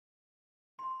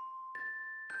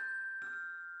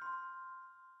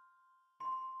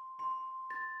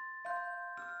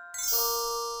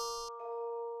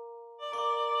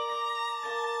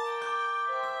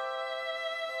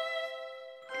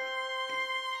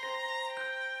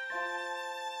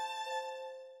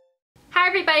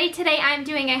everybody, today I'm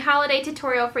doing a holiday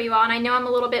tutorial for you all, and I know I'm a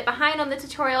little bit behind on the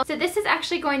tutorial. So this is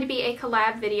actually going to be a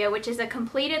collab video, which is a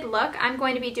completed look. I'm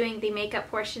going to be doing the makeup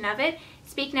portion of it.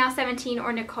 SpeakNoww17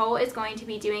 or Nicole is going to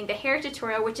be doing the hair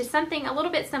tutorial, which is something a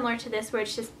little bit similar to this where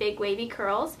it's just big wavy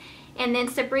curls. And then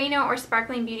Sabrina or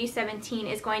SparklingBeauty17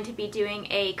 is going to be doing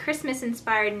a Christmas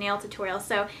inspired nail tutorial.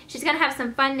 So she's going to have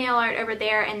some fun nail art over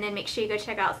there, and then make sure you go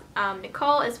check out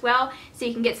Nicole as well so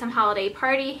you can get some holiday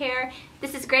party hair.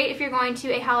 This is great if you're going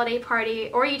to a holiday party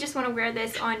or you just want to wear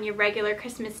this on your regular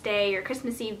Christmas day or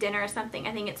Christmas Eve dinner or something.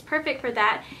 I think it's perfect for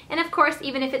that. And of course,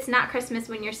 even if it's not Christmas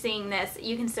when you're seeing this,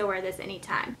 you can still wear this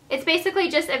anytime. It's basically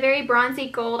just a very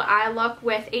bronzy gold eye look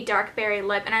with a dark berry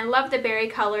lip, and I love the berry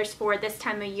colors for this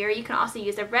time of year. You can also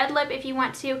use a red lip if you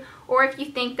want to, or if you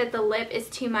think that the lip is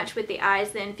too much with the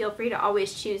eyes, then feel free to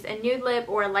always choose a nude lip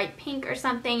or a light pink or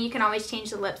something. You can always change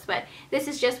the lips, but this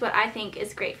is just what I think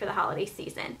is great for the holiday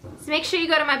season. So make sure you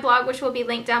go to my blog, which will be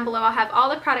linked down below. I'll have all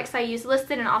the products I use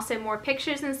listed and also more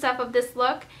pictures and stuff of this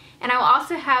look. And I will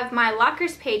also have my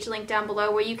lockers page linked down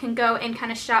below where you can go and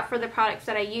kind of shop for the products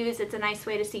that I use. It's a nice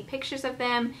way to see pictures of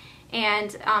them,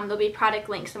 and there'll be product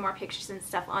links and more pictures and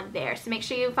stuff on there. So make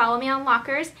sure you follow me on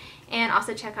lockers and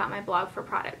also check out my blog for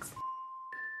products.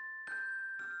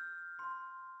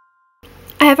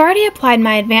 I have already applied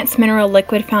my Advanced Mineral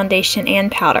Liquid Foundation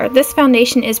and powder. This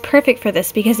foundation is perfect for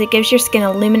this because it gives your skin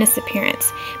a luminous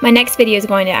appearance. My next video is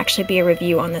going to actually be a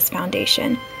review on this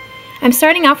foundation. I'm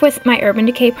starting off with my Urban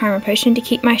Decay Primer Potion to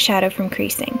keep my shadow from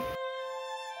creasing.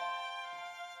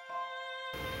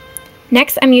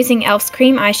 Next, I'm using e.l.f.'s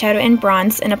Cream Eyeshadow in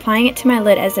Bronze and applying it to my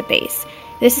lid as a base.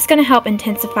 This is going to help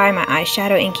intensify my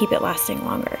eyeshadow and keep it lasting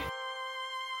longer.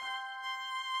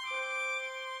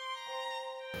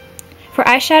 For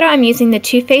eyeshadow, I'm using the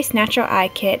Too Faced Natural Eye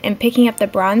Kit and picking up the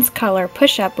bronze color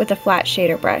Push Up with a flat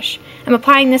shader brush. I'm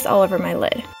applying this all over my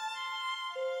lid.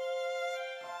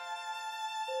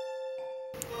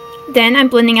 Then I'm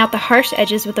blending out the harsh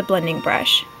edges with a blending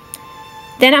brush.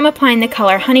 Then I'm applying the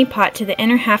color Honey Pot to the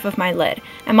inner half of my lid.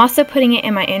 I'm also putting it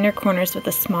in my inner corners with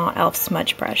a small e.l.f.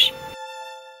 smudge brush.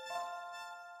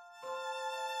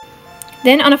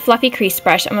 Then on a fluffy crease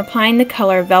brush, I'm applying the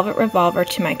color Velvet Revolver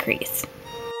to my crease.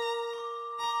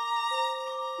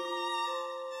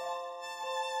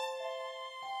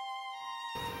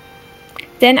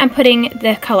 Then I'm putting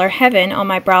the color Heaven on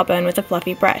my brow bone with a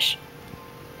fluffy brush.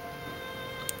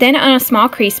 Then on a small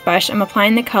crease brush, I'm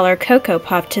applying the color Cocoa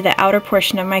Puff to the outer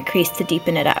portion of my crease to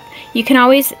deepen it up. You can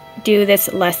always do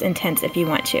this less intense if you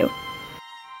want to.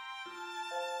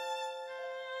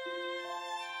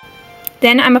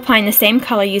 Then I'm applying the same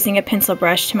color using a pencil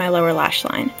brush to my lower lash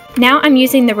line. Now I'm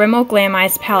using the Rimmel Glam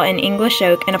Eyes palette in English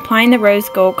Oak and applying the rose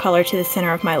gold color to the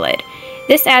center of my lid.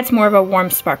 This adds more of a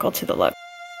warm sparkle to the look.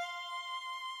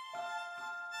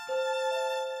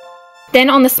 Then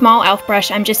on the small e.l.f.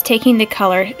 brush, I'm just taking the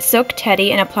color Silk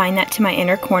Teddy and applying that to my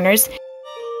inner corners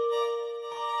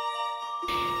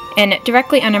and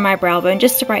directly under my brow bone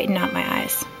just to brighten up my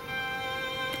eyes.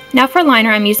 Now for liner,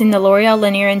 I'm using the L'Oreal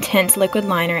Linear Intense Liquid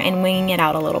Liner and winging it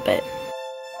out a little bit.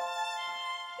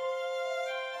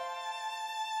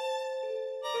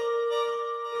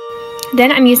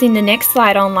 Then I'm using the NYX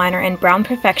Slide On Liner in Brown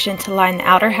Perfection to line the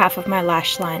outer half of my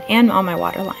lash line and on my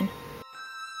waterline.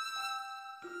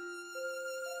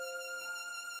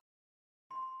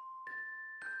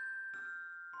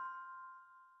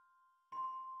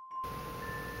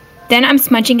 Then I'm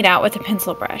smudging it out with a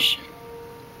pencil brush.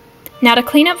 Now to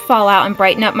clean up fallout and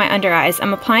brighten up my under eyes,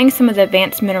 I'm applying some of the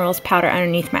Advanced Minerals powder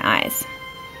underneath my eyes.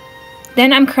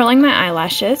 Then I'm curling my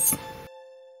eyelashes.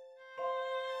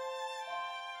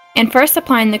 And first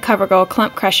applying the CoverGirl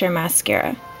Clump Crusher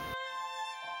mascara.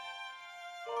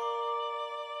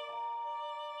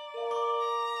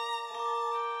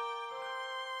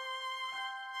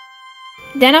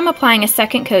 Then I'm applying a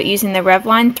second coat using the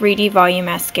Revlon 3D Volume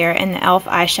Mascara and the e.l.f.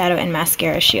 Eyeshadow and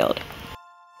Mascara Shield.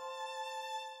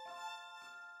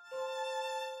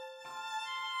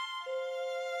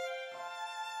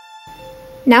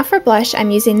 Now for blush,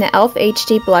 I'm using the e.l.f.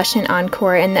 HD Blush in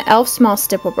Encore and the e.l.f. Small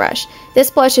Stipple Brush.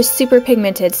 This blush is super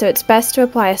pigmented, so it's best to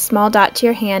apply a small dot to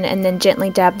your hand and then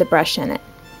gently dab the brush in it.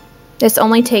 This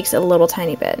only takes a little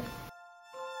tiny bit.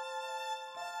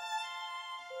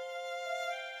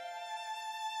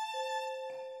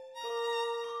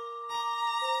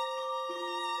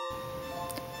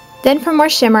 Then for more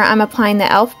shimmer, I'm applying the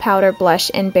e.l.f. Powder Blush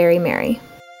in Berry Mary.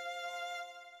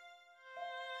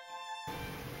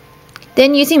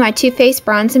 Then using my Too Faced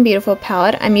Bronze and Beautiful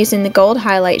palette, I'm using the gold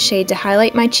highlight shade to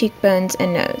highlight my cheekbones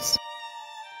and nose.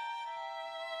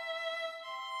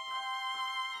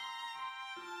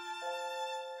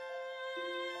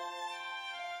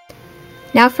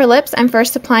 Now for lips, I'm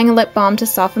first applying a lip balm to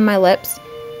soften my lips,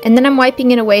 and then I'm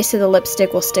wiping it away so the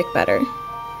lipstick will stick better.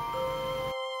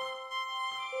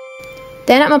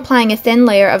 Then I'm applying a thin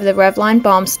layer of the Revlon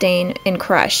Balm Stain in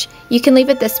Crush. You can leave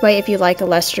it this way if you like a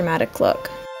less dramatic look.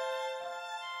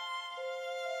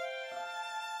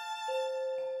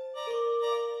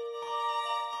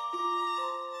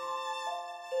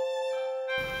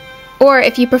 Or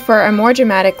if you prefer a more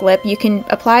dramatic lip, you can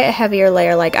apply a heavier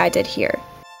layer like I did here.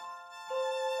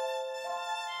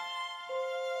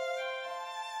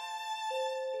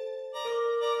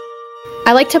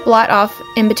 I like to blot off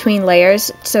in between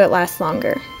layers so it lasts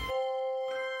longer.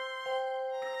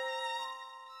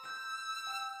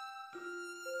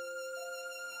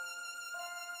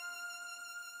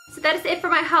 So that is it for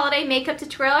my holiday makeup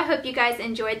tutorial. I hope you guys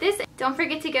enjoyed this. Don't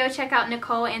forget to go check out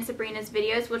Nicole and Sabrina's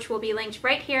videos, which will be linked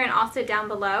right here and also down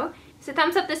below. So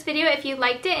thumbs up this video if you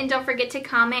liked it, and don't forget to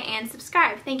comment and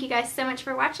subscribe. Thank you guys so much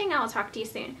for watching. I will talk to you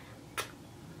soon.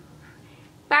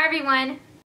 Bye everyone.